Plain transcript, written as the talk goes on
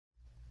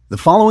The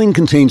following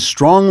contains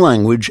strong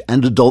language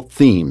and adult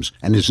themes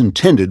and is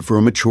intended for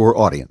a mature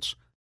audience.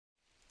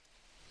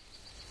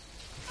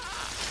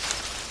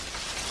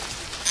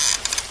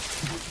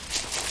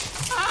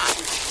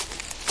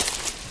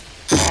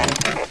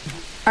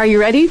 Are you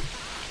ready?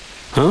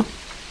 Huh?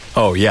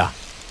 Oh, yeah.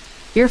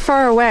 You're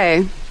far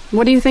away.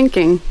 What are you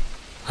thinking?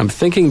 I'm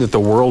thinking that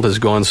the world has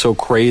gone so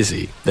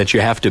crazy that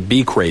you have to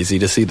be crazy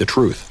to see the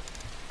truth.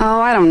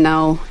 Oh, I don't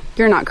know.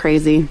 You're not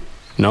crazy.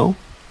 No?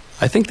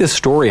 I think this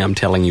story I'm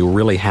telling you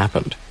really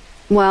happened.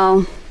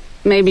 Well,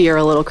 maybe you're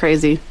a little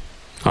crazy.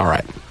 All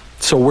right.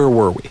 So where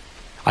were we?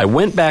 I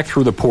went back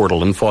through the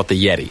portal and fought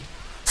the Yeti.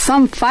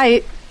 Some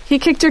fight. He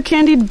kicked your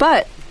candied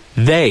butt.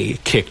 They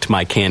kicked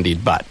my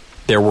candied butt.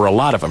 There were a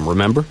lot of them,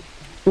 remember?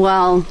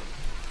 Well,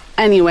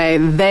 anyway,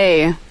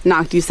 they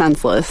knocked you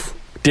senseless.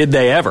 Did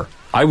they ever?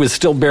 I was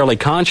still barely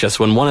conscious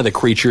when one of the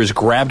creatures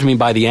grabbed me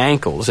by the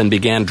ankles and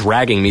began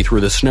dragging me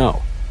through the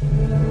snow.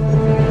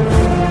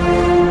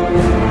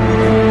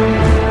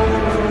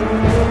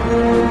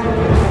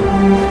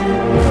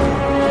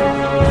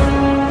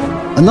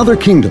 Another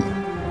Kingdom,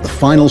 the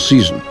final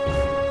season.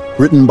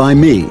 Written by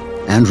me,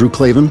 Andrew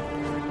Klavan.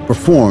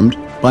 Performed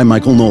by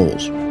Michael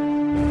Knowles.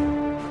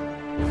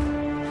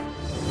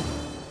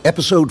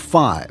 Episode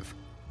 5,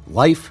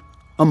 Life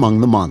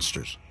Among the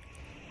Monsters.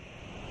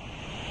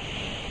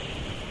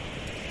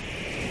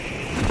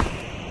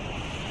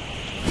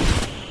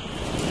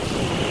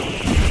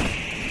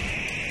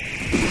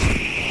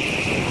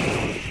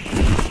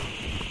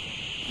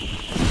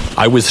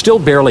 I was still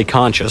barely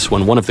conscious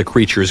when one of the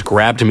creatures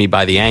grabbed me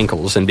by the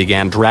ankles and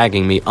began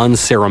dragging me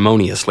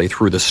unceremoniously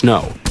through the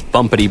snow,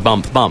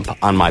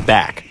 bumpity-bump-bump on my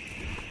back.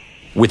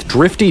 With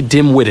drifty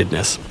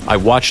dim-wittedness, I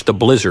watched the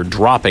blizzard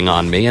dropping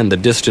on me and the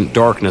distant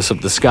darkness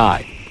of the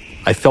sky.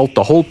 I felt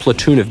the whole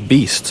platoon of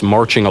beasts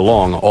marching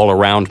along all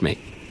around me.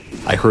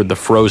 I heard the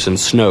frozen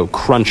snow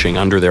crunching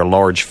under their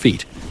large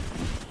feet.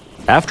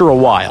 After a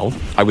while,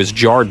 I was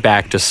jarred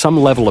back to some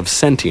level of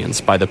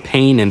sentience by the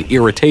pain and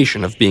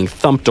irritation of being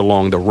thumped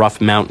along the rough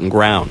mountain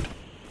ground.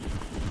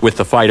 With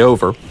the fight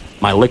over,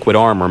 my liquid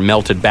armor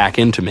melted back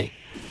into me,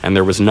 and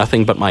there was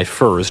nothing but my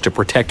furs to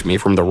protect me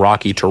from the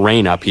rocky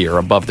terrain up here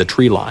above the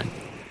tree line.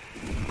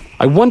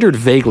 I wondered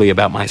vaguely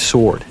about my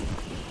sword.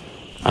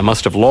 I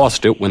must have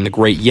lost it when the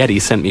great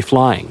Yeti sent me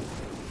flying.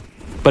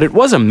 But it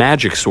was a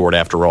magic sword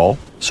after all,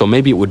 so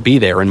maybe it would be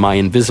there in my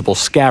invisible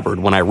scabbard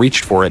when I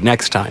reached for it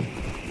next time.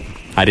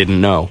 I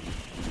didn't know.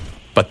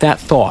 But that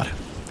thought,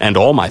 and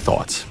all my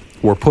thoughts,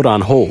 were put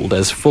on hold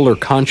as fuller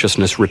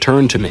consciousness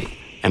returned to me,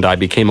 and I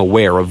became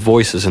aware of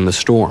voices in the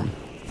storm.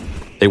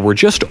 They were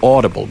just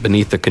audible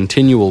beneath the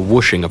continual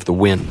whooshing of the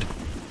wind.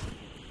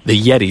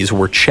 The Yetis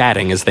were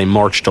chatting as they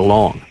marched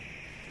along.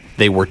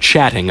 They were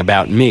chatting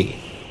about me.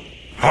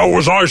 "How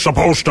was I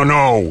supposed to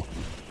know?"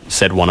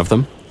 said one of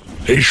them.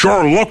 "He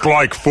sure looked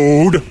like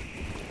food."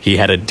 He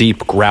had a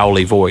deep,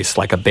 growly voice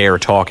like a bear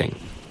talking.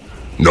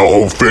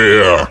 "No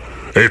fear.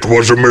 It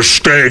was a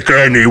mistake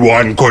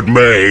anyone could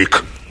make."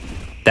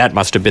 That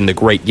must have been the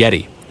great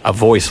Yeti, a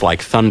voice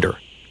like thunder.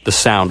 The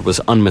sound was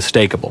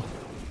unmistakable.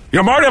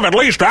 "You might have at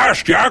least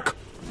asked, Yak."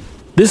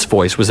 This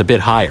voice was a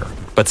bit higher,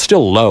 but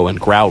still low and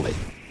growly.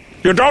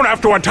 "You don't have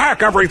to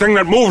attack everything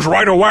that moves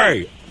right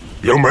away."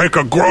 "You make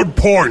a good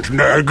point,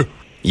 Neg,"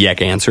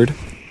 Yek answered.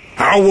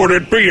 "How would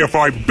it be if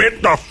I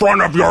bit the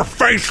front of your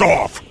face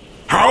off?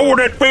 How would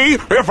it be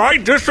if I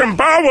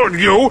disemboweled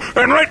you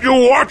and let you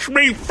watch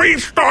me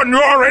feast on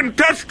your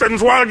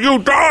intestines while you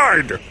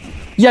died?"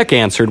 Yek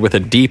answered with a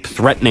deep,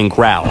 threatening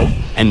growl,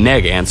 and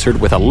Neg answered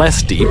with a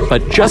less deep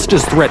but just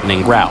as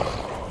threatening growl.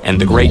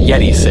 And the great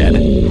Yeti said,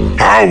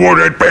 "How would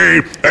it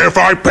be if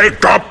I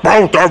picked up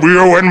both of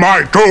you in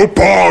my two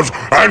paws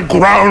and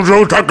ground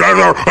you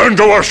together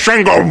into a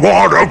single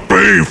wad of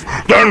beef,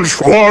 then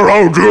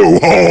swallowed you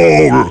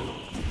whole?"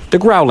 The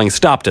growling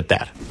stopped at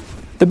that.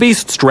 The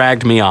beasts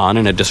dragged me on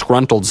in a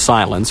disgruntled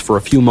silence for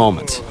a few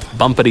moments,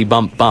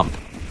 bumpity-bump-bump.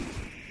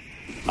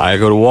 "I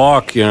could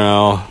walk, you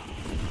know,"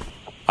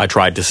 I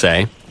tried to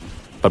say,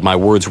 but my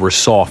words were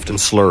soft and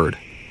slurred.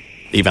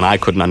 Even I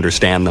couldn't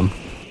understand them,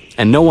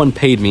 and no one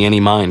paid me any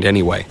mind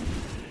anyway.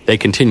 They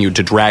continued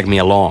to drag me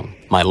along,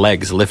 my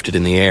legs lifted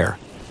in the air.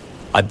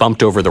 I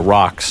bumped over the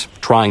rocks,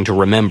 trying to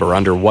remember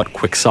under what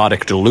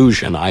quixotic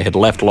delusion I had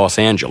left Los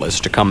Angeles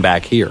to come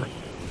back here.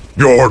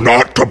 "You're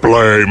not to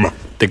blame,"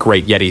 the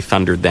great Yeti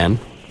thundered then,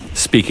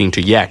 speaking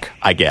to Yek,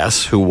 I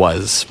guess, who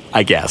was,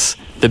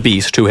 the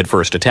beast who had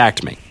first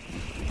attacked me.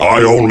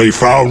 "I only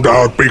found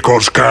out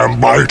because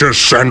Cambitus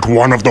sent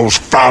one of those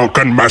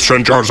falcon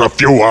messengers a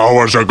few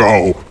hours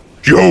ago.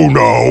 You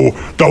know,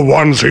 the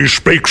ones he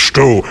speaks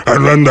to,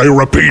 and then they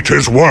repeat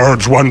his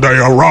words when they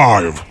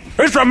arrive.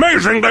 It's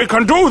amazing they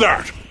can do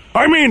that!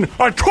 I mean,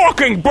 a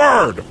talking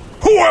bird!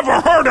 Who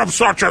ever heard of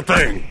such a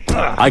thing?"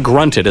 I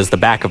grunted as the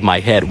back of my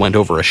head went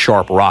over a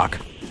sharp rock.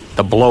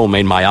 The blow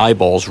made my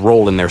eyeballs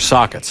roll in their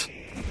sockets.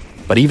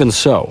 But even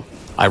so,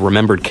 I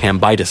remembered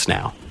Cambitus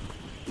now.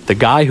 The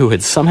guy who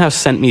had somehow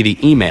sent me the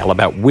email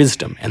about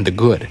wisdom and the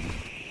good.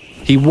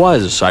 He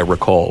was, I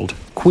recalled,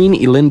 Queen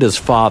Elinda's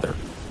father,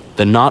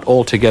 the not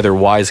altogether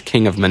wise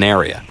king of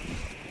Menaria.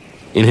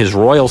 In his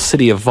royal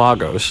city of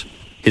Vagos,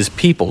 his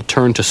people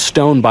turned to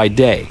stone by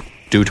day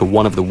due to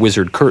one of the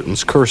wizard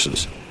Curtin's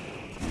curses.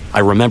 I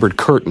remembered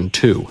Curtin,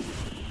 too.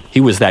 He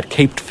was that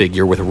caped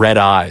figure with red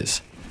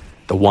eyes,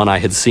 the one I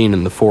had seen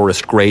in the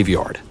forest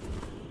graveyard.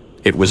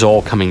 It was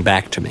all coming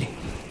back to me.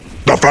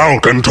 The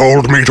Falcon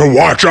told me to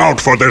watch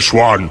out for this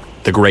one,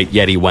 the Great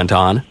Yeti went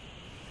on,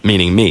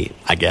 meaning me,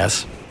 I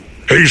guess.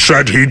 He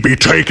said he'd be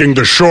taking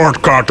the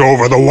shortcut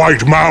over the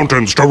White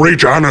Mountains to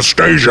reach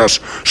Anastasius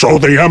so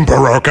the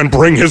Emperor can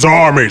bring his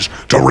armies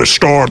to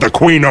restore the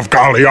Queen of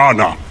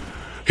Galliana.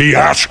 He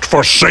asked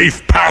for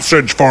safe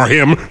passage for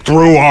him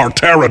through our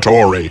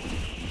territory.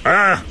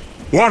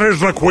 What is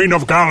the Queen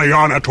of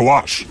Galliana to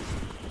us?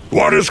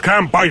 What is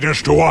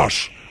Cambitus to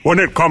us when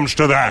it comes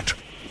to that?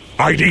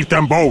 I'd eat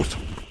them both.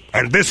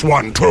 And this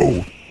one,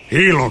 too.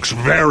 He looks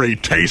very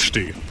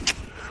tasty.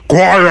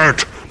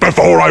 Quiet,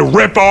 before I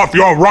rip off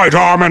your right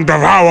arm and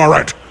devour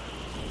it.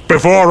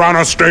 Before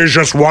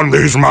Anastasius won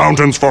these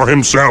mountains for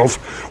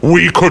himself,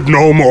 we could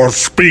no more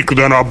speak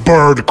than a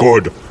bird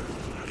could.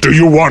 Do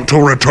you want to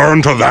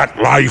return to that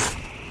life?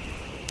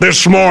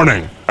 This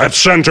morning, at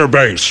Center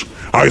Base,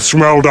 I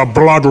smelled a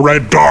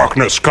blood-red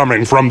darkness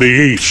coming from the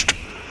east.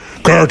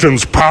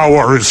 Curtin's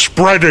power is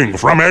spreading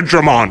from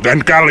Edgemont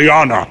and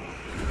Galliana.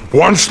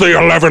 Once the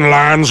 11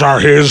 lands are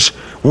his,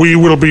 we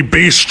will be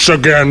beasts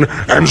again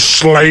and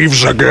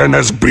slaves again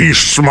as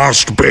beasts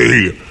must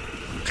be.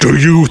 Do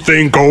you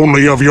think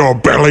only of your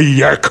belly,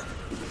 Yek?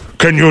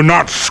 Can you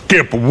not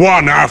skip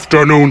one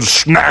afternoon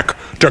snack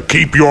to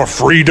keep your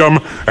freedom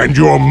and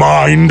your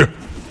mind?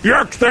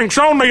 Yek thinks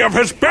only of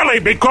his belly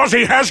because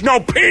he has no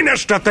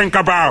penis to think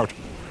about.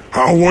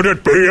 How would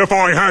it be if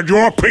I had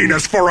your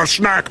penis for a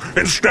snack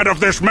instead of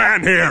this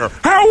man here?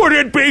 How would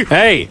it be?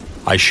 Hey!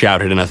 I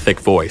shouted in a thick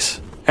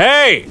voice.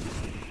 Hey!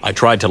 I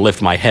tried to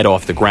lift my head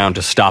off the ground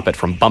to stop it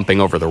from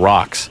bumping over the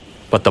rocks,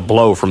 but the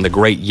blow from the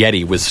Great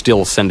Yeti was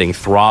still sending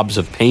throbs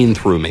of pain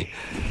through me,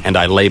 and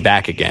I lay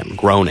back again,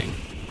 groaning.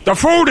 The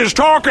food is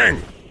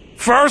talking!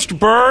 First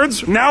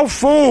birds, now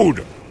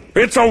food!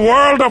 It's a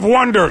world of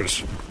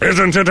wonders!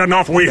 Isn't it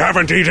enough we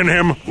haven't eaten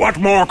him? What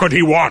more could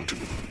he want?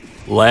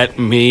 Let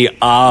me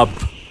up!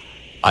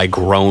 I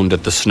groaned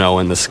at the snow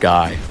in the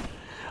sky.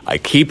 I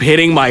keep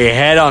hitting my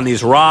head on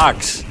these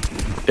rocks.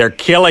 They're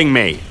killing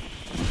me.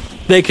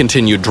 They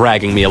continued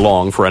dragging me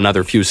along for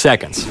another few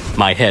seconds,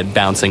 my head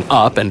bouncing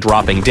up and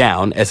dropping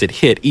down as it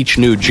hit each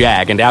new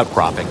jag and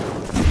outcropping.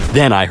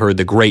 Then I heard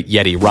the Great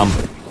Yeti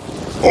rumble.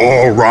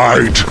 All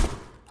right.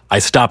 I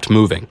stopped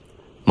moving.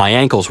 My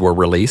ankles were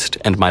released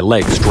and my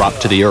legs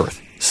dropped to the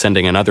earth,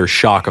 sending another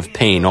shock of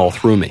pain all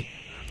through me.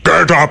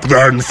 Get up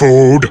then,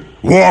 food.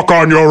 Walk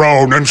on your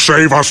own and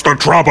save us the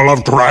trouble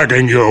of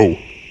dragging you.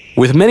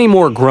 With many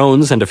more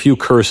groans and a few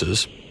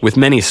curses, with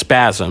many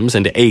spasms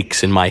and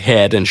aches in my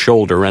head and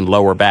shoulder and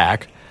lower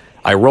back,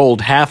 I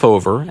rolled half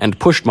over and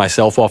pushed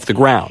myself off the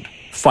ground,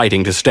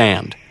 fighting to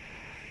stand.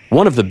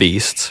 One of the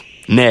beasts,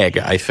 Neg,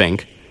 I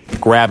think,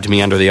 grabbed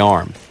me under the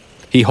arm.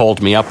 He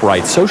hauled me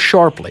upright so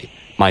sharply,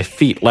 my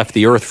feet left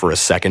the earth for a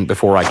second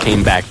before I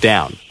came back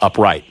down,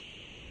 upright.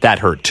 That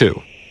hurt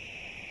too.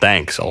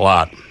 Thanks a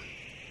lot.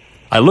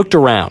 I looked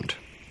around,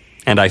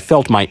 and I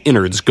felt my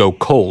innards go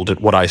cold at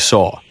what I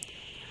saw.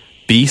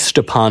 Beast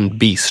upon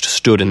beast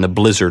stood in the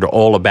blizzard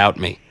all about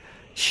me,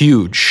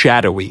 huge,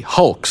 shadowy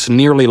hulks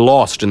nearly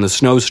lost in the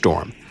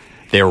snowstorm,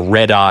 their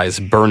red eyes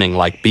burning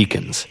like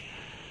beacons.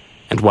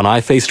 And when I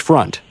faced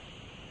front,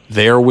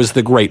 there was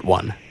the Great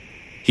One.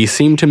 He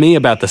seemed to me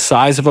about the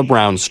size of a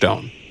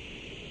brownstone.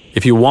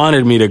 If you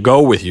wanted me to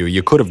go with you,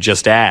 you could have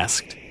just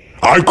asked.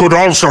 I could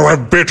also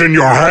have bitten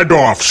your head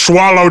off,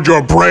 swallowed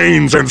your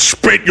brains, and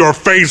spit your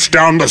face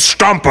down the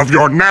stump of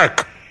your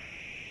neck.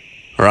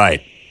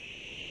 Right.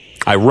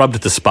 I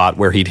rubbed the spot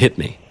where he'd hit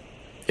me.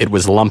 It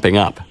was lumping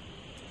up.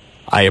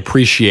 I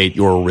appreciate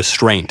your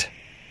restraint.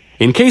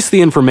 In case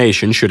the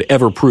information should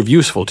ever prove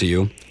useful to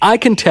you, I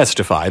can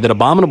testify that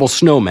abominable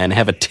snowmen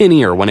have a tin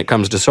ear when it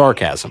comes to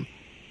sarcasm.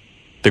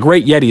 The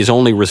Great Yeti's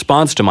only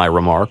response to my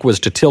remark was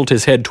to tilt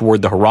his head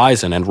toward the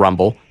horizon and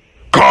rumble,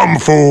 Come,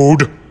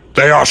 food!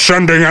 They are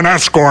sending an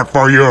escort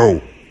for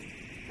you!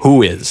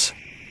 Who is?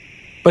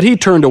 But he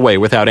turned away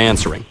without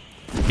answering.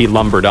 He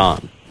lumbered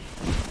on.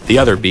 The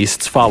other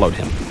beasts followed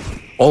him.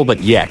 All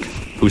but Yek,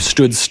 who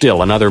stood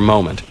still another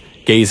moment,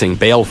 gazing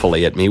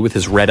balefully at me with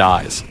his red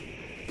eyes.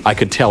 I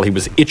could tell he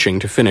was itching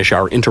to finish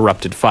our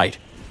interrupted fight.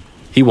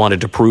 He wanted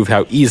to prove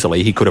how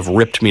easily he could have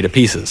ripped me to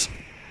pieces.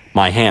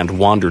 My hand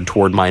wandered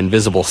toward my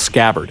invisible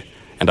scabbard,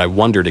 and I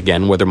wondered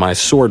again whether my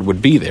sword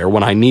would be there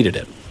when I needed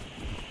it.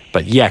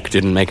 But Yek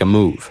didn't make a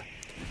move.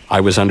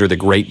 I was under the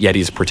Great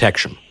Yeti's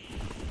protection.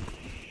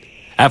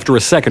 After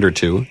a second or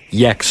two,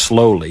 Yek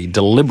slowly,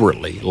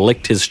 deliberately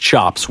licked his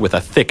chops with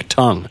a thick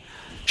tongue,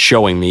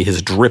 showing me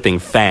his dripping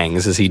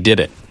fangs as he did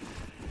it.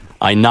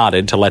 I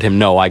nodded to let him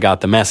know I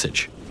got the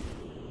message.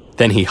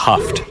 Then he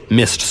huffed,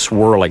 mist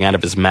swirling out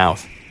of his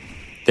mouth.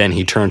 Then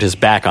he turned his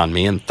back on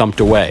me and thumped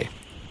away.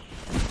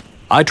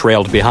 I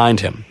trailed behind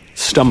him,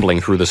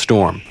 stumbling through the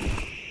storm.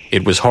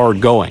 It was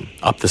hard going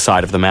up the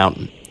side of the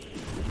mountain.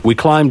 We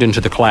climbed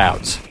into the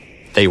clouds.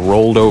 They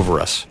rolled over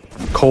us,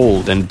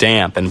 cold and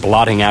damp and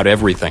blotting out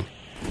everything.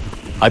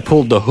 I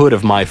pulled the hood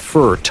of my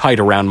fur tight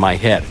around my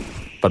head,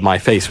 but my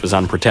face was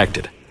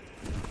unprotected.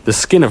 The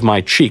skin of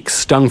my cheeks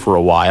stung for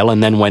a while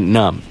and then went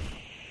numb.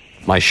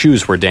 My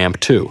shoes were damp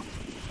too.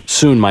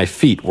 Soon my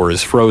feet were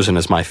as frozen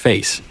as my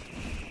face.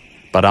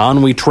 But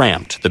on we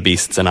tramped, the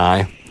beasts and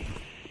I.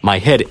 My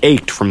head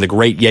ached from the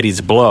great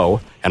Yeti's blow,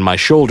 and my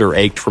shoulder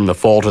ached from the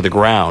fall to the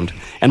ground,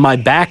 and my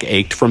back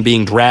ached from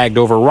being dragged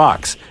over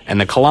rocks, and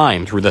the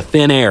climb through the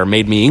thin air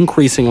made me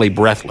increasingly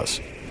breathless.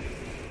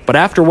 But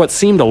after what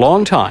seemed a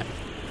long time,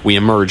 we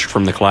emerged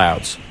from the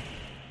clouds.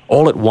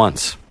 All at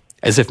once,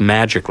 as if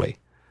magically,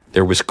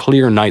 there was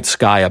clear night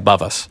sky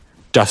above us,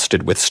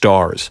 dusted with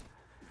stars.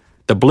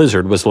 The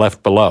blizzard was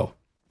left below.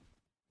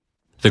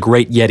 The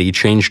great Yeti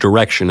changed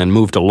direction and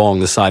moved along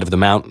the side of the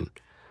mountain.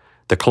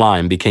 The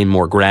climb became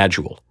more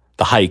gradual,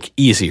 the hike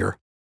easier.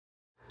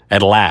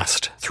 At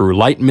last, through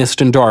light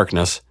mist and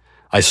darkness,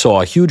 I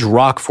saw a huge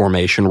rock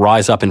formation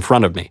rise up in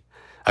front of me,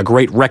 a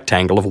great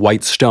rectangle of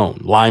white stone,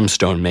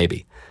 limestone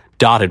maybe,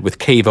 dotted with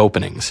cave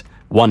openings,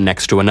 one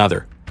next to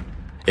another.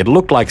 It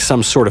looked like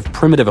some sort of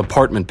primitive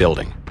apartment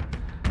building.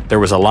 There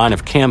was a line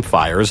of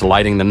campfires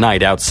lighting the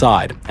night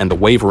outside, and the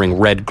wavering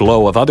red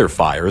glow of other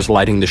fires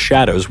lighting the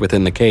shadows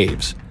within the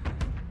caves.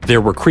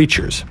 There were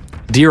creatures,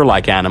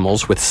 deer-like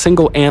animals with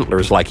single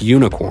antlers like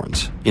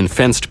unicorns, in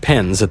fenced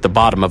pens at the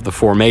bottom of the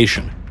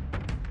formation.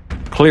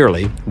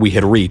 Clearly, we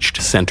had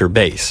reached center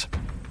base.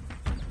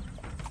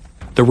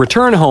 The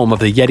return home of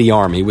the Yeti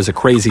army was a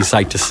crazy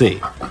sight to see.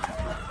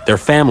 Their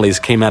families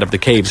came out of the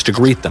caves to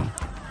greet them.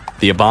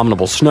 The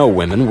abominable snow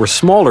women were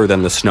smaller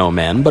than the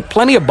snowmen, but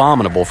plenty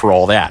abominable for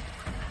all that.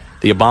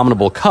 The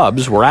abominable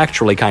cubs were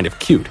actually kind of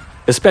cute,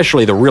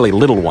 especially the really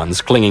little ones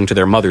clinging to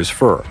their mother's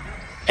fur.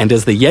 And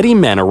as the Yeti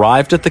men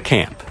arrived at the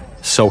camp,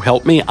 so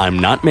help me, I'm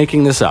not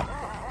making this up,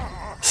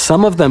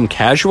 some of them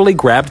casually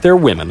grabbed their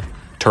women,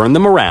 turned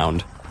them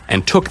around,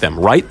 and took them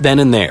right then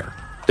and there,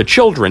 the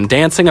children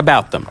dancing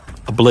about them,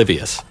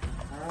 oblivious.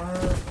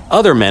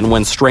 Other men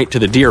went straight to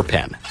the deer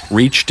pen,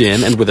 reached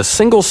in, and with a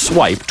single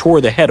swipe tore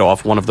the head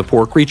off one of the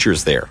poor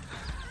creatures there,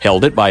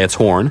 held it by its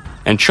horn,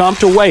 and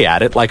chomped away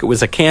at it like it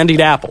was a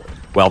candied apple,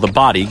 while the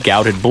body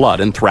gouted blood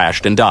and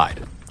thrashed and died.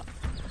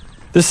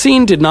 The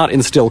scene did not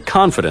instill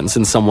confidence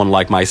in someone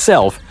like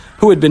myself,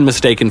 who had been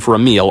mistaken for a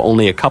meal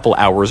only a couple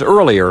hours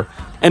earlier,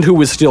 and who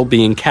was still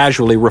being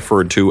casually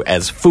referred to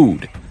as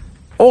food.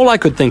 All I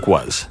could think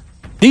was,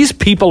 these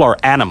people are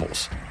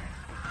animals.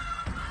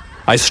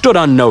 I stood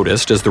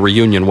unnoticed as the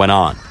reunion went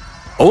on.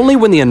 Only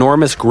when the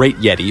enormous Great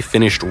Yeti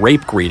finished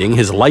rape-greeting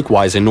his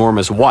likewise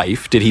enormous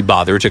wife did he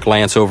bother to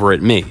glance over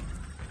at me.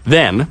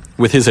 Then,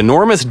 with his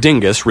enormous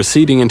dingus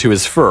receding into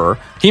his fur,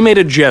 he made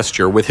a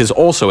gesture with his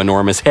also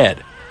enormous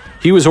head.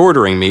 He was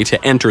ordering me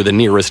to enter the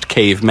nearest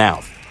cave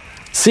mouth.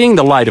 Seeing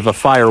the light of a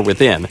fire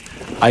within,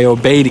 I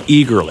obeyed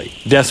eagerly,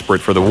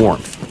 desperate for the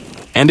warmth.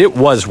 And it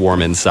was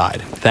warm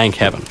inside, thank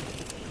heaven.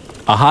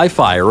 A high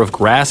fire of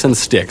grass and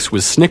sticks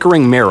was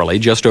snickering merrily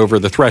just over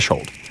the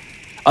threshold.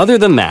 Other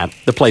than that,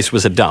 the place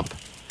was a dump.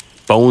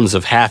 Bones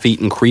of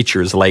half-eaten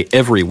creatures lay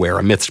everywhere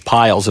amidst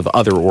piles of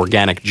other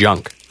organic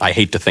junk, I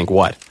hate to think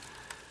what.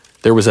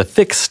 There was a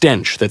thick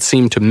stench that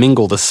seemed to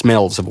mingle the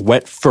smells of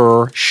wet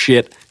fur,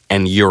 shit,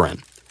 and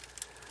urine.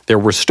 There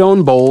were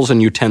stone bowls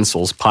and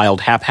utensils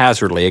piled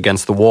haphazardly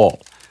against the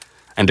wall,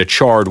 and a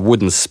charred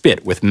wooden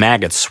spit with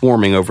maggots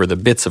swarming over the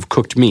bits of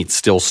cooked meat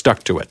still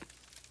stuck to it.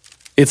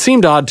 It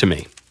seemed odd to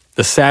me,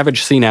 the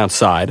savage scene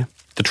outside,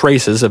 the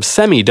traces of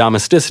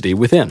semi-domesticity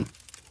within.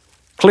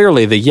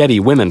 Clearly, the Yeti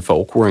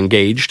womenfolk were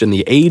engaged in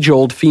the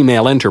age-old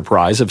female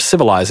enterprise of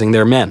civilizing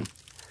their men.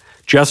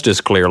 Just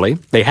as clearly,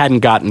 they hadn't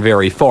gotten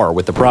very far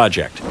with the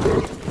project.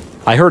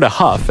 I heard a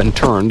huff and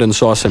turned and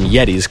saw some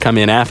Yetis come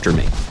in after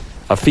me,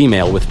 a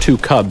female with 2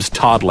 cubs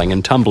toddling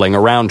and tumbling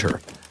around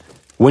her.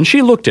 When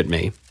she looked at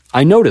me,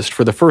 I noticed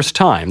for the first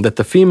time that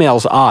the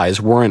female's eyes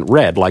weren't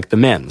red like the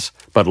men's,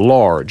 but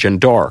large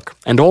and dark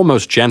and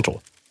almost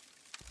gentle.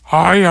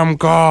 "I am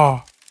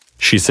Ga,"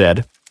 she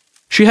said.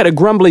 She had a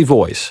grumbly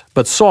voice,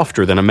 but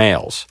softer than a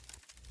male's.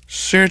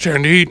 "Sit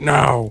and eat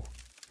now."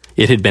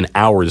 It had been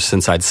hours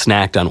since I'd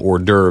snacked on hors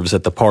d'oeuvres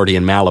at the party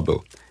in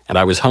Malibu, and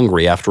I was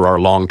hungry after our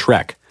long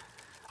trek.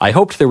 I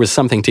hoped there was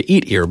something to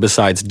eat here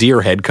besides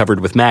deer head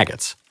covered with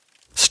maggots.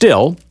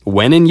 Still,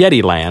 when in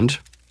Yeti land,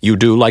 you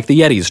do like the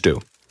Yetis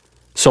do.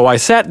 So I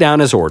sat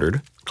down as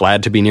ordered,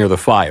 glad to be near the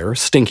fire,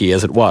 stinky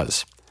as it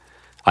was.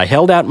 I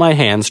held out my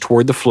hands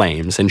toward the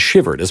flames and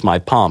shivered as my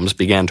palms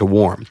began to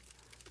warm.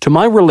 To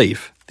my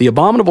relief, the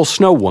abominable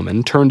snow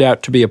woman turned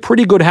out to be a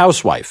pretty good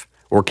housewife,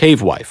 or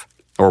cave wife,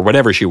 or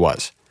whatever she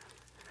was.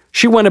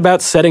 She went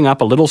about setting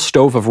up a little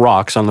stove of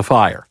rocks on the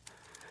fire.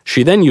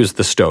 She then used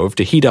the stove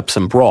to heat up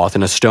some broth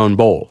in a stone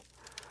bowl.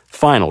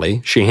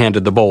 Finally, she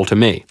handed the bowl to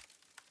me.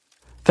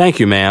 "Thank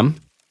you, ma'am,"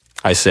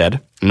 I said,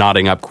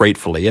 nodding up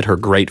gratefully at her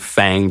great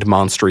fanged,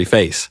 monstery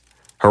face.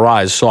 Her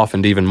eyes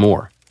softened even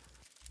more.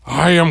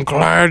 "I am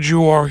glad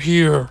you are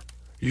here.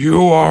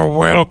 You are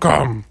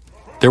welcome,"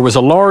 There was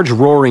a large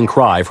roaring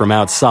cry from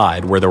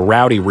outside where the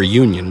rowdy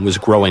reunion was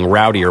growing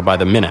rowdier by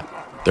the minute.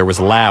 There was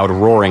loud,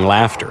 roaring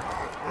laughter.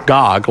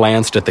 Ga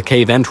glanced at the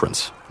cave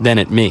entrance, then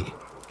at me.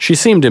 She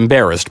seemed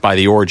embarrassed by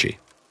the orgy.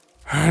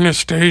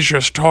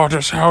 Anastasius taught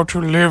us how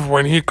to live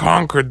when he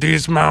conquered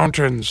these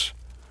mountains,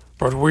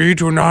 but we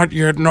do not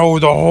yet know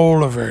the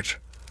whole of it.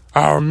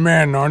 Our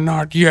men are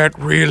not yet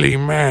really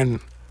men.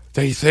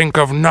 They think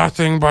of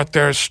nothing but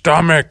their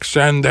stomachs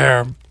and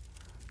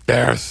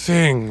their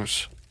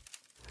things.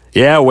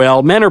 Yeah,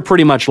 well, men are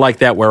pretty much like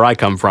that where I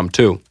come from,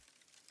 too.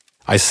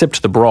 I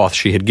sipped the broth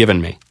she had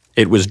given me.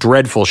 It was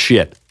dreadful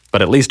shit,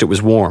 but at least it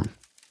was warm.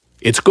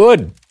 It's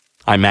good,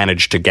 I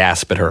managed to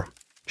gasp at her.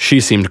 She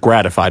seemed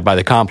gratified by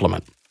the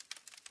compliment.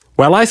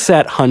 While I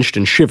sat hunched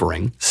and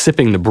shivering,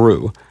 sipping the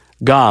brew,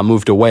 Ga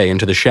moved away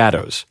into the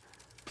shadows.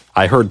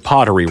 I heard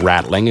pottery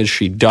rattling as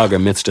she dug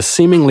amidst a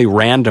seemingly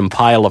random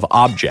pile of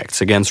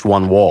objects against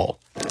one wall.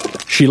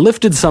 She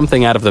lifted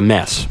something out of the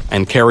mess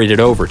and carried it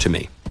over to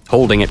me,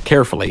 holding it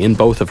carefully in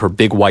both of her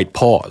big white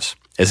paws,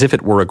 as if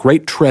it were a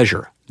great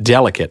treasure,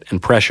 delicate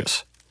and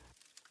precious.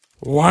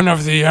 One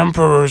of the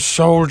Emperor's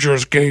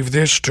soldiers gave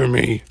this to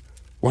me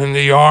when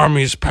the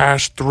armies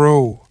passed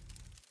through.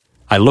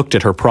 I looked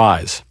at her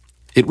prize.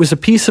 It was a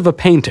piece of a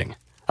painting,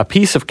 a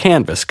piece of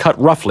canvas cut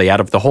roughly out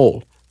of the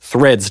hole,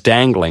 threads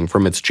dangling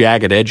from its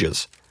jagged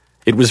edges.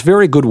 It was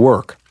very good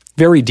work,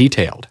 very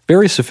detailed,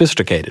 very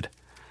sophisticated.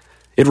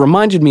 It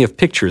reminded me of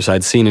pictures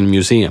I'd seen in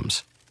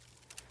museums.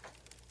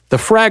 The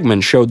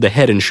fragment showed the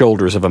head and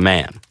shoulders of a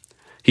man.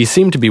 He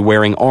seemed to be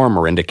wearing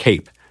armor and a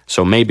cape,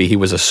 so maybe he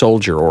was a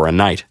soldier or a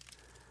knight.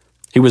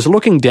 He was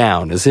looking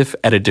down as if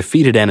at a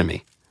defeated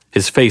enemy,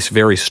 his face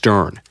very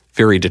stern,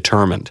 very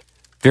determined,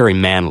 very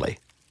manly.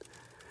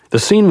 The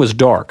scene was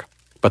dark,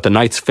 but the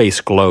knight's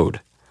face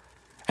glowed,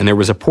 and there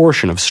was a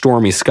portion of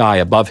stormy sky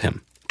above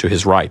him, to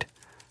his right.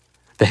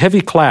 The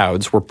heavy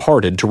clouds were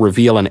parted to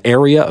reveal an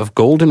area of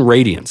golden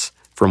radiance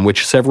from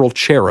which several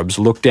cherubs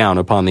looked down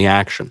upon the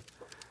action.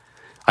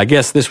 I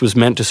guess this was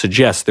meant to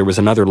suggest there was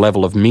another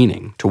level of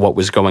meaning to what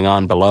was going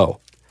on below,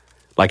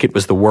 like it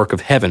was the work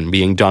of heaven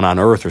being done on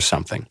earth or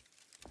something.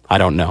 I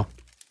don't know.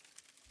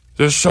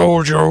 The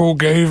soldier who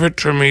gave it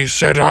to me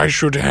said I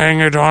should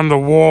hang it on the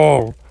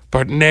wall,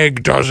 but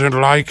Neg doesn't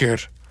like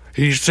it.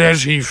 He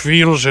says he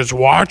feels it's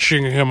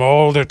watching him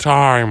all the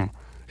time.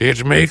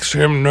 It makes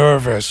him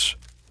nervous.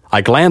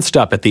 I glanced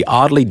up at the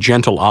oddly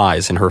gentle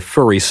eyes in her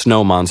furry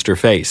snow monster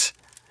face.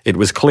 It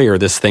was clear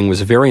this thing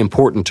was very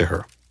important to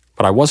her,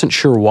 but I wasn't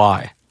sure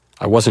why.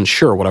 I wasn't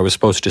sure what I was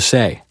supposed to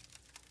say.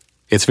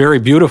 It's very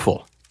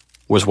beautiful,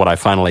 was what I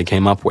finally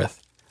came up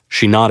with.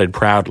 She nodded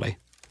proudly.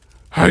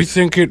 I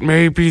think it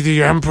may be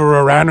the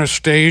Emperor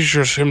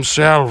Anastasius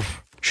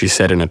himself, she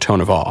said in a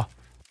tone of awe.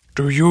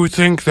 Do you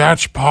think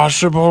that's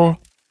possible?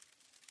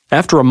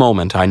 After a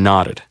moment, I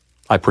nodded.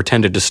 I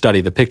pretended to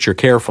study the picture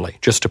carefully,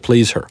 just to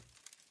please her.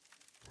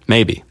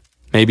 Maybe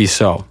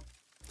so.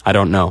 I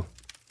don't know.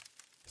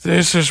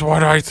 This is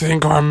what I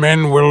think our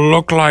men will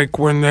look like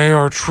when they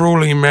are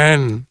truly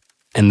men.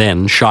 And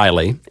then,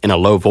 shyly, in a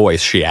low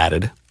voice, she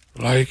added,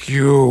 Like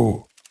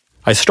you.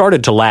 I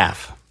started to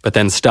laugh, but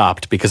then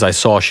stopped because I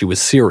saw she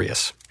was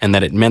serious and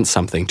that it meant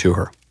something to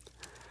her.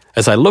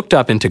 As I looked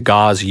up into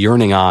Ga's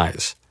yearning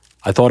eyes,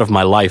 I thought of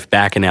my life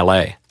back in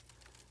L.A.,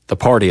 the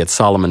party at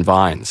Solomon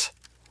Vines.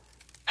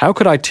 How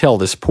could I tell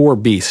this poor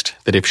beast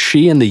that if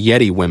she and the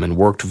Yeti women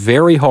worked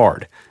very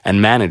hard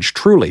and managed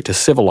truly to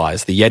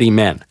civilize the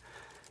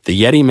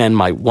Yeti men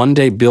might one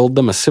day build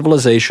them a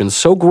civilization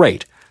so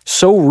great,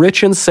 so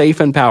rich and safe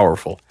and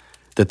powerful,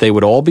 that they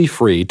would all be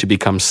free to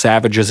become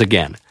savages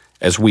again,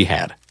 as we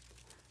had.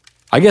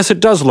 I guess it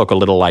does look a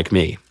little like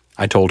me,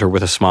 I told her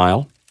with a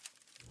smile.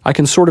 I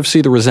can sort of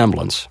see the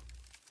resemblance.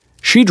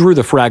 She drew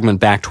the fragment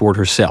back toward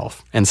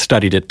herself and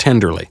studied it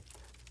tenderly,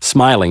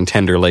 smiling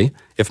tenderly,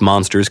 if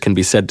monsters can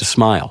be said to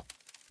smile.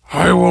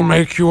 I will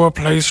make you a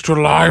place to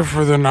lie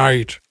for the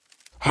night.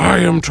 I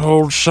am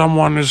told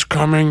someone is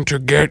coming to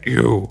get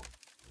you.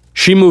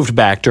 She moved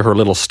back to her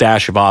little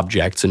stash of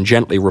objects and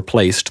gently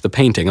replaced the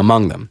painting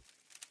among them.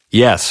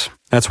 Yes,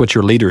 that's what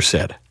your leader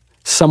said.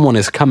 Someone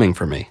is coming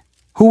for me.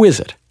 Who is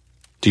it?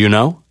 Do you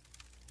know?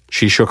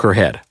 She shook her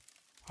head.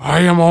 I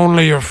am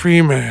only a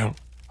female.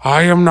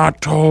 I am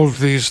not told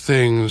these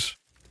things.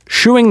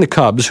 Shooing the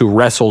cubs who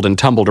wrestled and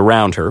tumbled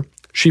around her,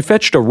 she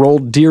fetched a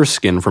rolled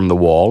deerskin from the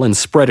wall and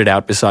spread it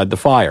out beside the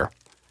fire.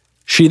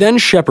 She then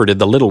shepherded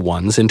the little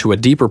ones into a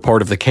deeper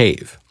part of the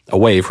cave,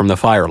 away from the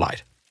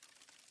firelight.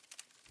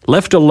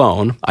 Left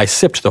alone, I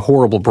sipped the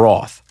horrible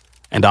broth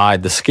and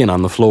eyed the skin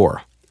on the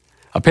floor.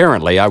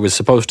 Apparently, I was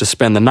supposed to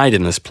spend the night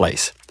in this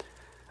place.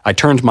 I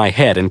turned my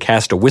head and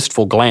cast a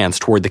wistful glance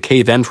toward the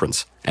cave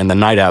entrance and the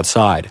night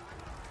outside.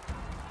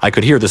 I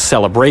could hear the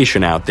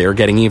celebration out there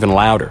getting even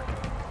louder.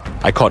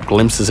 I caught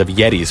glimpses of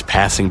Yetis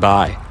passing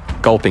by,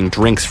 gulping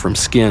drinks from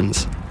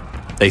skins.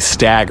 They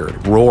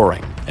staggered,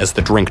 roaring, as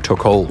the drink took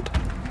hold.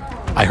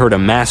 I heard a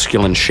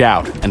masculine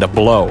shout and a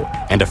blow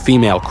and a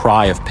female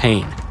cry of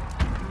pain.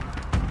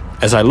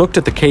 As I looked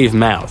at the cave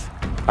mouth,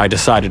 I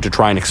decided to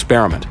try an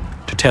experiment,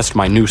 to test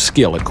my new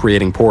skill at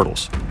creating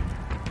portals.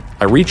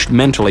 I reached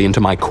mentally into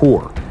my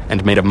core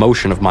and made a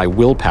motion of my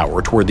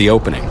willpower toward the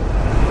opening.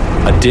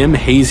 A dim,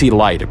 hazy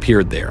light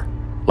appeared there,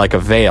 like a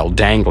veil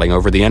dangling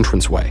over the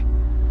entranceway.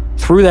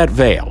 Through that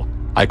veil,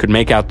 I could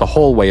make out the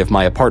hallway of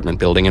my apartment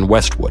building in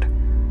Westwood.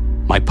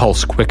 My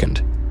pulse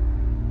quickened.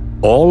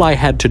 All I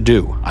had to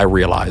do, I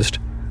realized,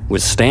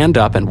 was stand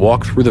up and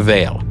walk through the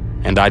veil,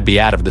 and I'd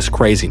be out of this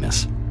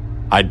craziness.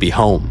 I'd be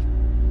home.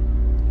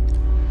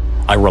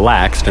 I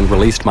relaxed and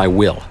released my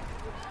will.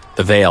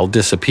 The veil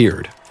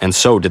disappeared, and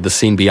so did the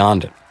scene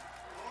beyond it.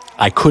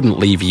 I couldn't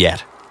leave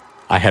yet.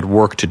 I had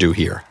work to do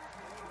here.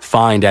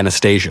 Find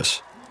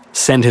Anastasius.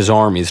 Send his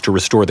armies to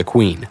restore the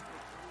Queen.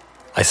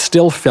 I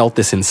still felt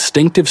this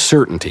instinctive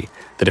certainty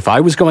that if I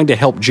was going to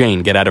help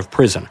Jane get out of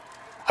prison,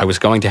 I was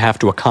going to have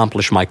to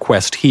accomplish my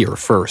quest here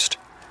first.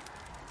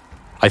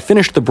 I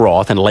finished the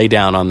broth and lay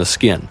down on the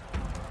skin.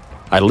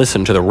 I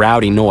listened to the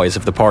rowdy noise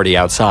of the party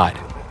outside.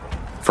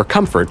 For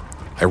comfort,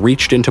 I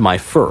reached into my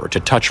fur to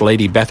touch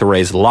Lady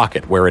Betharay's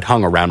locket where it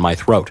hung around my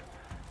throat.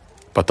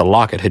 But the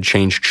locket had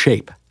changed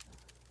shape.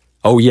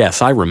 Oh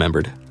yes, I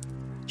remembered.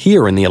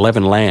 Here in the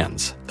 11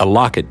 Lands, the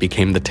locket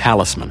became the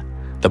talisman,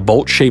 the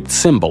bolt-shaped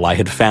symbol I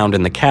had found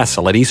in the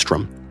castle at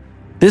Eastrom.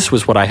 This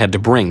was what I had to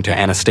bring to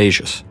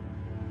Anastasius.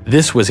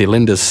 This was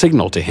Elinda's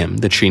signal to him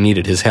that she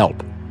needed his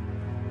help.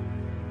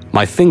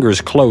 My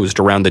fingers closed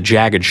around the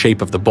jagged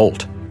shape of the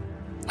bolt.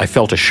 I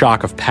felt a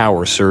shock of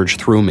power surge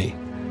through me.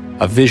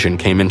 A vision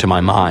came into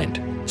my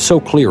mind, so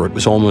clear it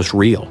was almost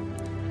real.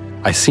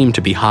 I seemed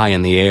to be high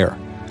in the air.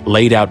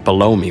 Laid out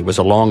below me was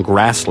a long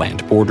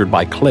grassland bordered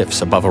by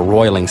cliffs above a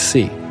roiling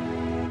sea.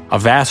 A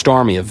vast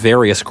army of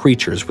various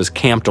creatures was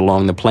camped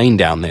along the plain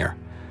down there.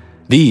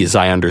 These,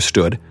 I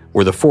understood,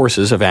 were the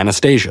forces of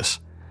Anastasius.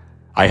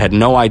 I had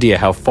no idea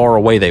how far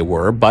away they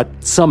were, but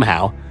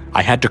somehow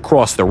I had to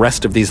cross the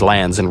rest of these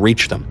lands and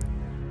reach them.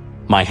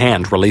 My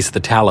hand released the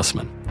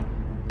talisman.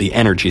 The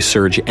energy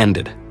surge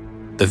ended.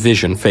 The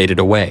vision faded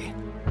away.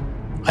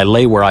 I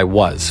lay where I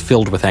was,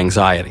 filled with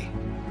anxiety.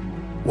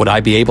 Would I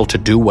be able to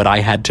do what I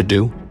had to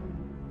do?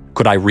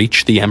 Could I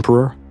reach the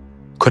Emperor?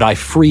 Could I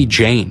free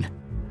Jane?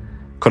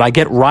 Could I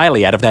get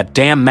Riley out of that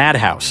damn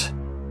madhouse?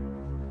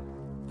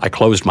 I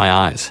closed my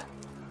eyes.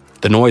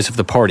 The noise of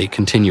the party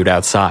continued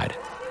outside.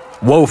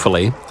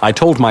 Woefully, I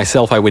told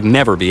myself I would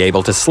never be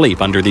able to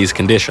sleep under these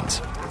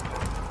conditions.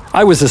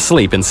 I was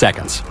asleep in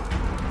seconds.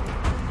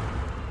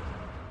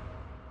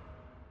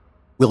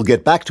 We'll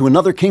get back to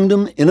Another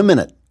Kingdom in a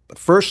minute, but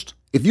first,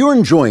 if you're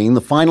enjoying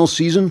the final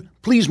season,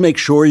 please make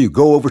sure you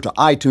go over to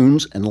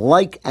iTunes and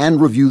like and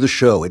review the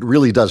show. It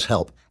really does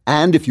help.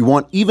 And if you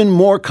want even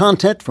more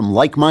content from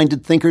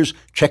like-minded thinkers,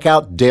 check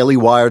out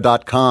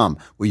dailywire.com,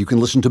 where you can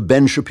listen to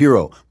Ben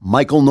Shapiro,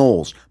 Michael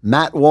Knowles,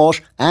 Matt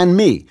Walsh, and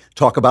me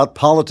talk about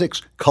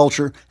politics,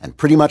 culture, and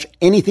pretty much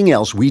anything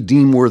else we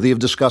deem worthy of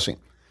discussing.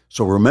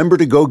 So remember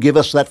to go give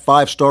us that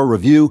 5-star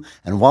review,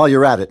 and while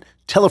you're at it,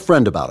 tell a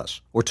friend about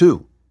us, or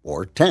 2,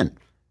 or 10.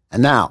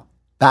 And now,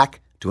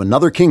 back to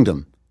Another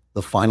Kingdom,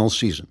 the final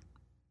season.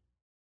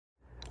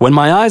 When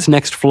my eyes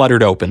next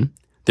fluttered open,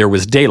 there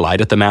was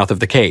daylight at the mouth of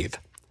the cave.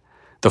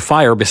 The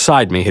fire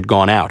beside me had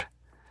gone out.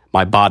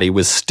 My body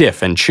was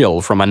stiff and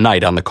chill from a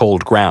night on the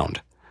cold ground.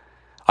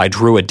 I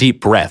drew a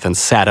deep breath and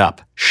sat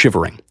up,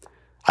 shivering.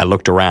 I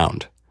looked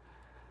around.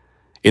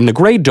 In the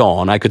gray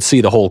dawn, I could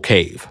see the whole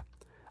cave.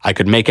 I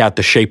could make out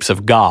the shapes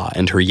of Ga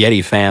and her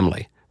Yeti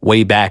family,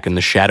 way back in the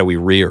shadowy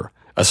rear,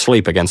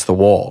 asleep against the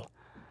wall.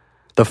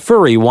 The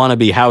furry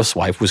wannabe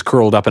housewife was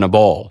curled up in a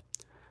ball.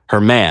 Her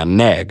man,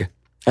 Neg,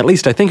 at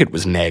least I think it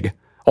was Neg,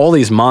 all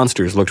these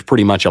monsters looked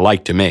pretty much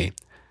alike to me,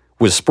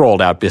 was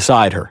sprawled out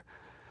beside her.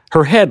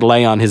 Her head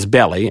lay on his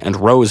belly and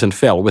rose and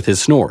fell with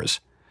his snores.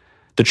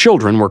 The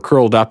children were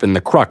curled up in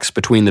the crux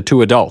between the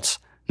 2 adults,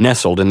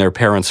 nestled in their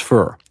parents'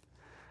 fur.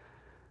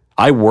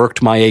 I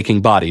worked my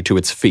aching body to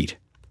its feet.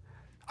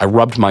 I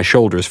rubbed my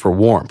shoulders for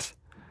warmth.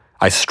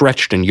 I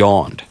stretched and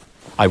yawned.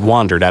 I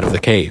wandered out of the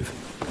cave.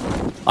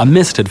 A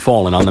mist had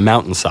fallen on the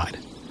mountainside.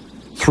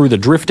 Through the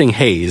drifting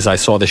haze, I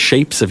saw the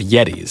shapes of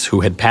Yetis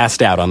who had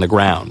passed out on the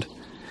ground.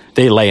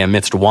 They lay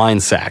amidst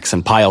wine sacks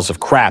and piles of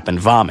crap and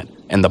vomit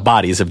and the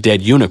bodies of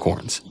dead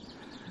unicorns.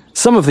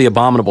 Some of the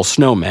abominable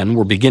snowmen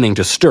were beginning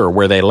to stir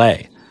where they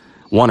lay.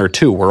 1 or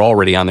 2 were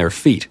already on their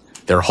feet,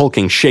 their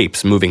hulking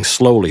shapes moving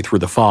slowly through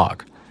the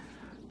fog.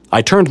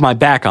 I turned my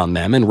back on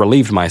them and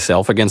relieved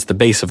myself against the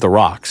base of the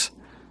rocks.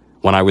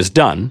 When I was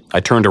done, I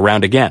turned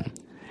around again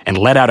and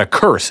let out a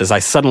curse as I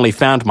suddenly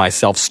found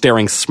myself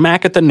staring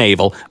smack at the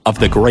navel of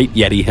the great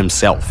Yeti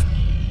himself.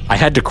 I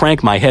had to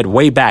crank my head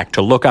way back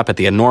to look up at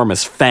the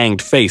enormous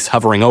fanged face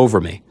hovering over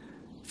me.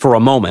 For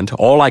a moment,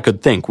 all I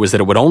could think was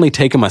that it would only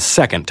take him a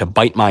second to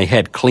bite my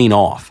head clean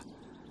off.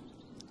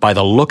 By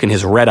the look in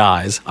his red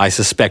eyes, I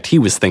suspect he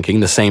was thinking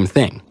the same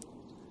thing.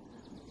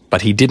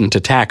 But he didn't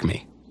attack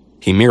me.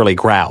 He merely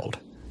growled.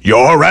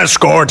 "Your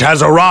escort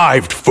has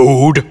arrived,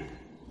 food!"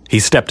 He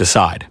stepped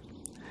aside.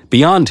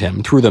 Beyond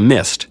him, through the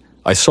mist,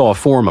 I saw a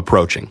form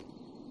approaching.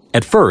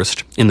 At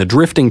first, in the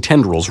drifting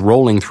tendrils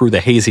rolling through the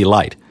hazy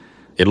light,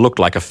 it looked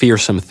like a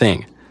fearsome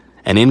thing,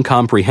 an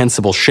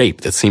incomprehensible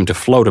shape that seemed to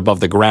float above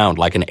the ground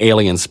like an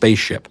alien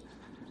spaceship.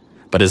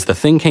 But as the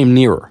thing came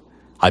nearer,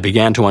 I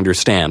began to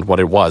understand what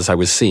it was I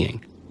was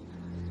seeing.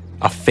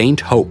 A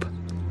faint hope,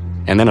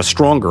 and then a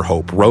stronger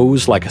hope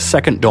rose like a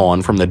second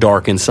dawn from the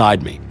dark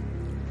inside me.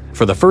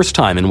 For the first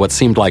time in what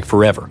seemed like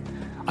forever,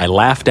 I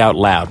laughed out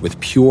loud with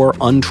pure,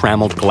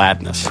 untrammeled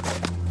gladness.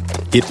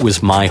 It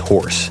was my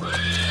horse.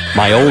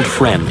 My old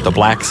friend, the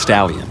Black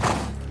Stallion.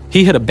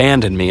 He had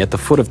abandoned me at the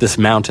foot of this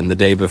mountain the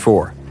day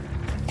before.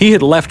 He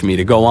had left me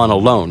to go on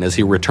alone as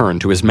he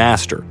returned to his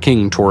master,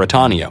 King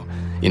Toratanio,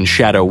 in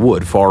Shadow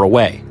Wood far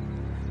away.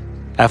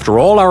 After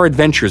all our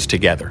adventures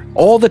together,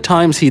 all the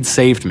times he'd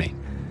saved me,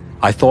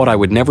 I thought I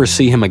would never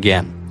see him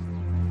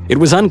again. It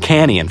was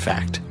uncanny, in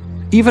fact,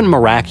 even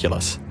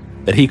miraculous,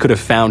 that he could have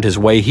found his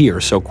way here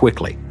so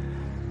quickly.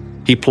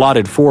 He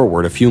plodded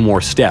forward a few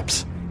more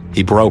steps.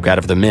 He broke out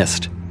of the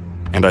mist,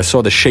 and I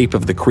saw the shape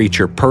of the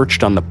creature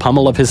perched on the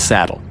pommel of his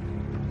saddle.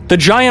 The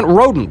giant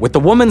rodent with the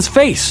woman's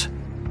face!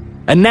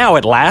 And now,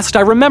 at last,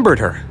 I remembered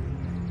her.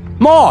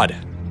 Maud!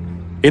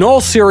 In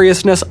all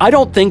seriousness, I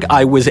don't think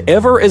I was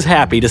ever as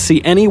happy to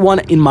see anyone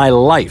in my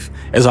life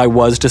as I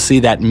was to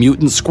see that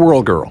mutant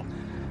squirrel girl.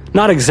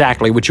 Not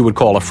exactly what you would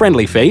call a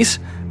friendly face,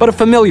 but a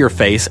familiar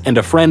face and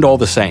a friend all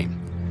the same.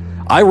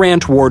 I ran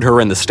toward her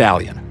and the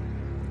stallion.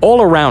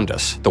 All around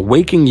us, the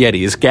waking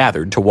Yetis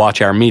gathered to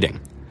watch our meeting.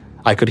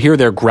 I could hear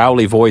their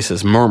growly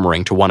voices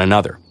murmuring to one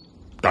another.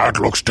 That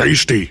looks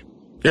tasty.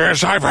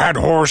 Yes, I've had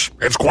horse.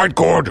 It's quite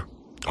good.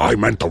 I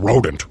meant the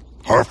rodent.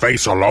 Her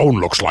face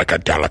alone looks like a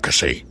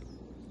delicacy.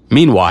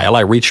 Meanwhile,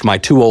 I reached my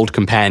two old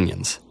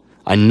companions.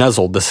 I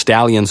nuzzled the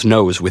stallion's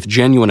nose with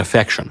genuine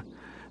affection.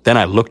 Then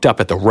I looked up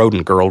at the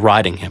rodent girl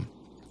riding him.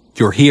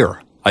 "You're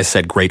here," I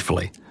said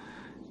gratefully.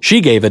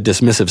 She gave a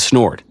dismissive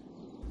snort.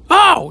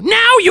 "Oh,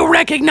 now you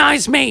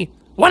recognize me!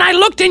 When I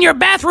looked in your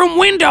bathroom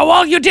window,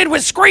 all you did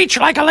was screech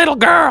like a little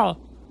girl."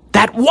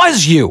 "That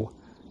was you!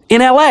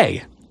 In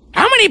L.A.!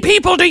 How many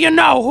people do you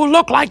know who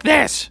look like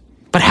this?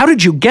 But how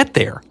did you get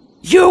there?"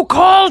 You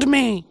called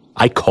me.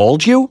 "I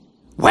called you?"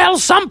 Well,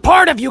 some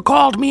part of you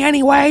called me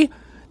anyway.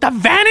 The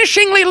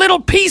vanishingly little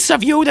piece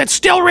of you that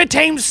still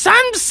retains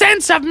some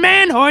sense of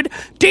manhood,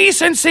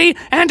 decency,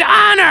 and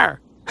honor.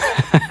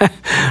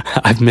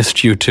 I've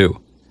missed you too.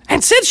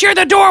 And since you're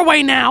the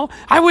doorway now,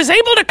 I was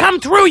able to come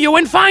through you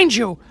and find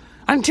you,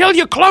 until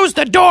you closed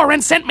the door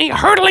and sent me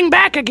hurtling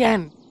back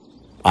again.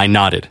 I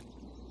nodded.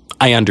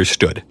 I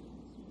understood.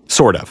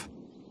 Sort of.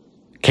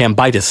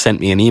 Cambitus sent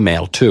me an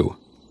email too.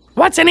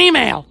 What's an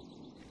email?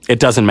 It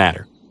doesn't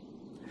matter.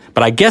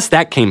 But I guess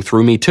that came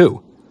through me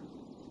too.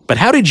 But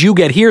how did you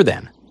get here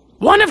then?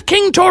 One of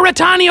King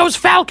Toratanio's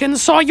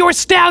falcons saw your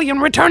stallion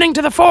returning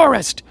to the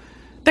forest.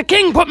 The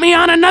king put me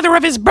on another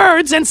of his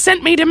birds and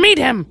sent me to meet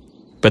him.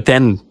 But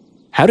then,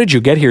 how did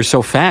you get here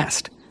so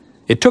fast?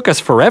 It took us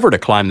forever to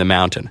climb the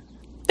mountain.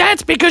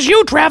 That's because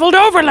you traveled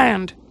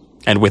overland.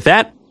 And with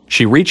that,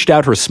 she reached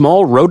out her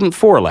small rodent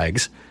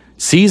forelegs,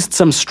 seized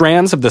some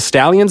strands of the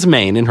stallion's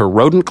mane in her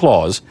rodent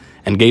claws,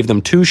 and gave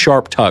them two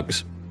sharp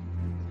tugs.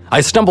 I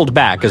stumbled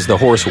back as the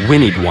horse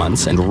whinnied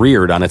once and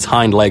reared on its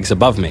hind legs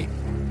above me.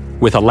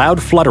 With a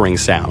loud fluttering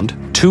sound,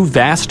 two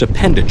vast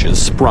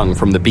appendages sprung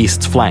from the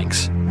beast's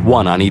flanks,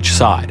 one on each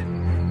side.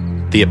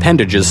 The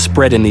appendages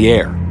spread in the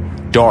air,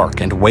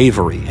 dark and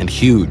wavery and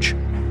huge,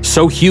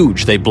 so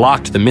huge they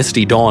blocked the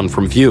misty dawn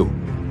from view.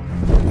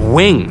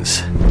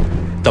 Wings!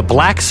 The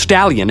Black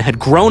Stallion had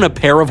grown a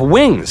pair of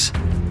wings!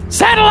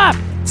 Saddle up,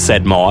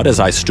 said Maud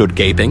as I stood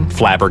gaping,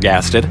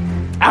 flabbergasted.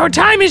 Our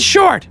time is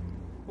short.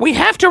 We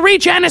have to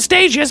reach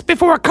Anastasius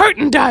before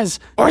Curtain does,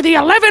 or the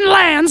 11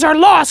 lands are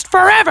lost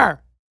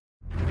forever.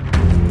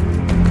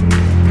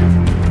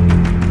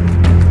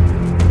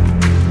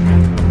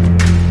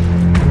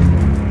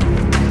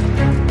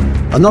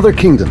 Another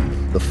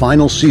Kingdom, the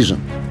final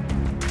season.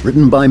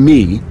 Written by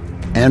me,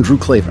 Andrew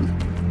Clavin.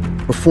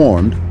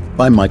 Performed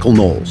by Michael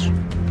Knowles.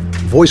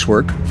 Voice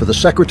work for the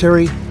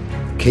Secretary,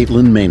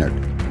 Caitlin Maynard.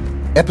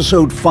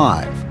 Episode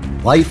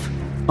 5, Life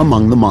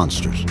Among the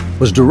Monsters,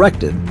 was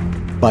directed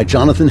by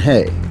Jonathan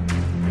Hay.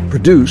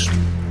 Produced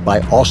by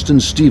Austin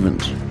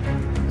Stevens.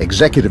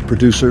 Executive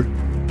producer,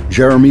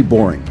 Jeremy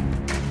Boring.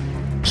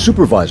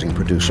 Supervising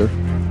producer,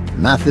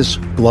 Mathis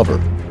Glover.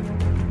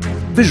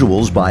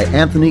 Visuals by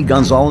Anthony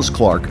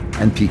Gonzalez-Clark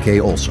and P.K.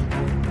 Olson.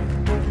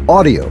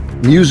 Audio,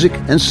 music,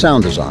 and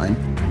sound design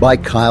by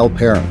Kyle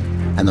Perrin.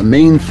 And the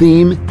main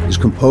theme is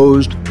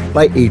composed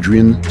by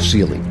Adrian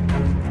Seeley.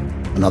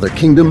 Another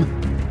Kingdom,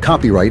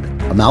 copyright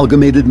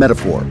Amalgamated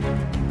Metaphor.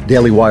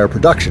 Daily Wire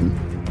production,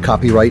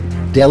 copyright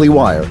Daily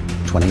Wire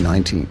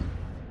 2019.